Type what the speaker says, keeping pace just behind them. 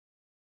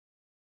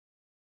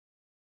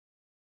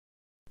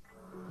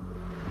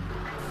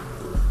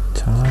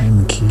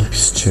Time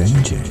keeps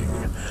changing,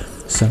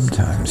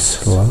 sometimes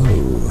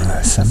slow,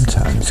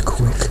 sometimes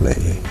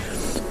quickly.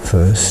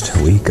 First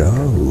we go,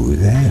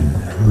 then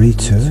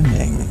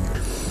returning,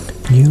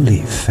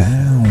 newly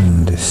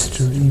found,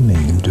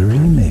 streaming,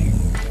 dreaming.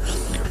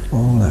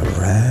 All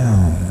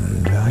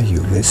around, are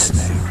you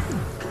listening?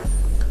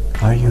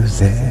 Are you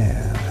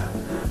there?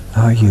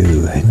 Are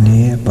you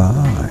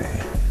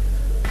nearby?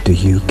 Do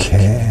you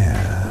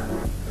care?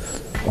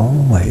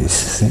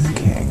 Always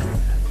thinking,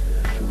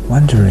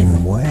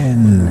 wondering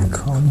when,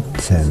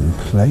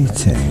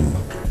 contemplating,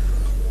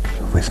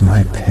 with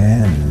my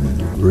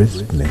pen,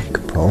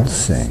 rhythmic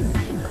pulsing,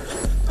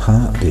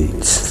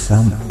 heartbeats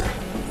thump,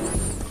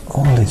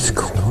 all is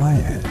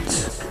quiet,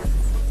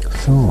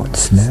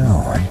 thoughts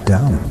now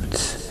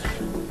dumped.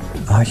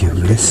 Are you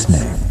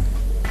listening?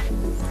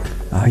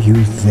 Are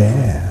you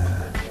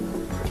there?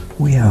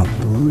 We are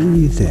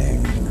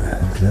breathing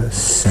the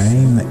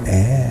same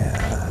air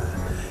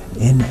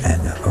in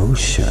an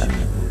ocean,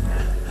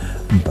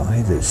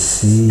 by the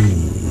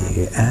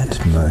sea,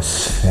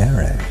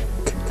 atmospheric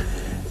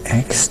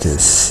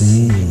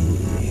ecstasy,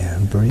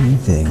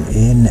 breathing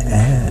in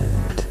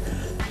and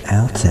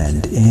out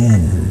and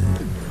in.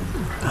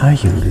 Are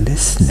you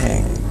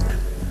listening?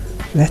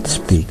 Let's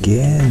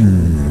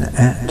begin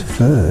at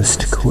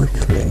first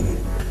quickly,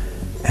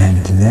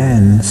 and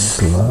then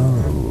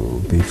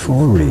slow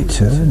before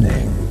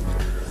returning.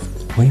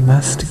 We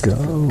must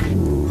go,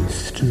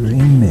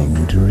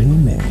 streaming,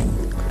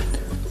 dreaming,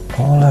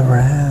 all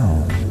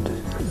around.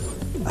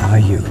 Are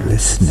you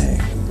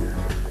listening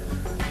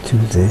to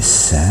this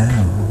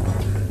sound?